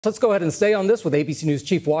Let's go ahead and stay on this with ABC News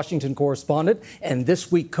Chief Washington correspondent and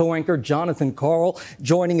This Week co-anchor Jonathan Karl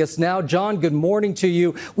joining us now. John, good morning to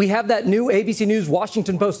you. We have that new ABC News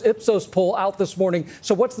Washington Post Ipsos poll out this morning.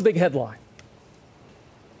 So what's the big headline?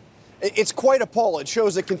 It's quite a poll. It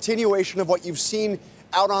shows a continuation of what you've seen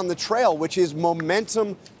out on the trail, which is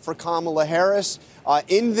momentum for Kamala Harris.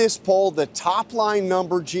 In this poll, the top line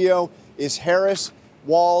number, Gio, is Harris.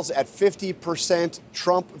 Walz at 50%,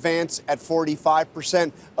 Trump, Vance at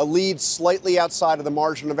 45%, a lead slightly outside of the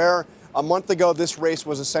margin of error. A month ago, this race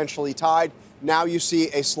was essentially tied. Now you see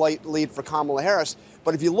a slight lead for Kamala Harris.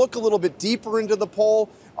 But if you look a little bit deeper into the poll,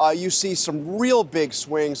 you see some real big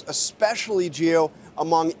swings, especially, Gio,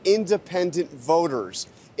 among independent voters.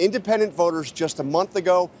 Independent voters just a month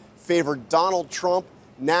ago favored Donald Trump.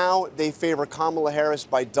 Now they favor Kamala Harris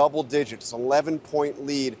by double digits, 11-point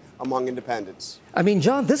lead among independents. I mean,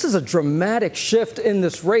 John, this is a dramatic shift in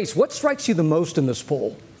this race. What strikes you the most in this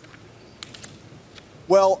poll?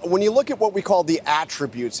 Well, when you look at what we call the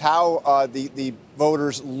attributes, how the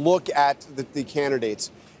voters look at the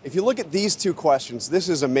candidates, if you look at these two questions, this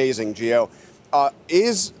is amazing, Gio.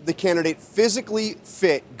 Is the candidate physically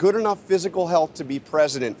fit, good enough physical health to be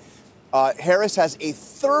president? Harris has a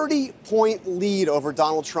 30-point lead over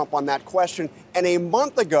Donald Trump on that question. And a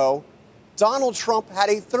month ago, Donald Trump had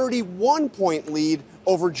a 31-point lead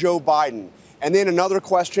over Joe Biden. And then another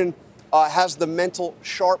question, has the mental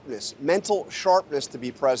sharpness to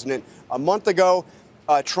be president. A month ago,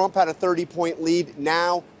 Trump had a 30-point lead.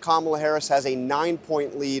 Now Kamala Harris has a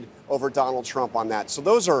 9-point lead over Donald Trump on that. So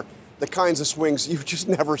those are the kinds of swings you just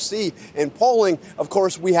never see in polling. Of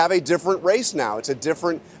course, we have a different race now. It's a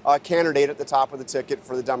different candidate at the top of the ticket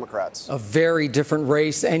for the Democrats. A very different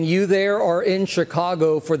race. And you there are in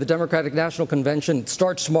Chicago for the Democratic National Convention. It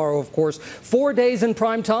starts tomorrow, of course. 4 days in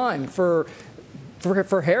prime time for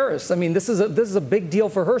Harris. I mean, this is a big deal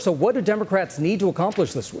for her. So what do Democrats need to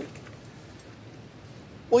accomplish this week?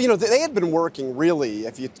 Well, you know, they had been working, really,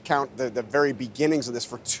 if you count the very beginnings of this,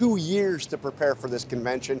 for 2 years to prepare for this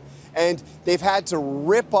convention. And they've had to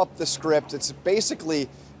rip up the script. It's basically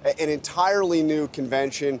an entirely new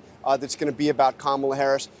convention that's going to be about Kamala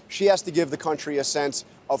Harris. She has to give the country a sense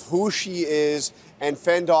of who she is and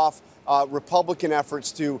fend off Republican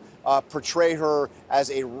efforts to portray her as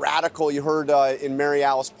a radical, you heard in Mary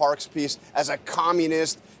Alice Park's piece, as a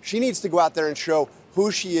communist. She needs to go out there and show who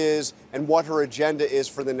she is and what her agenda is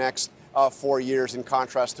for the next 4 years, in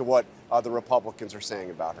contrast to what the Republicans are saying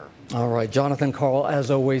about her. All right, Jonathan Karl,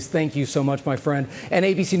 as always, thank you so much, my friend. And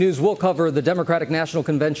ABC News will cover the Democratic National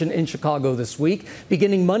Convention in Chicago this week,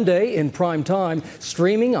 beginning Monday in prime time,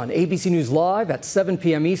 streaming on ABC News Live at 7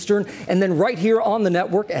 p.m. Eastern, and then right here on the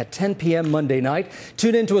network at 10 p.m. Monday night.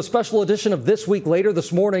 Tune in to a special edition of This Week later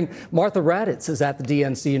this morning. Martha Raddatz is at the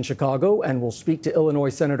DNC in Chicago and will speak to Illinois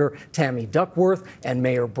Senator Tammy Duckworth and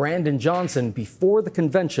Mayor Brandon Johnson before the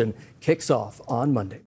convention kicks off on Monday.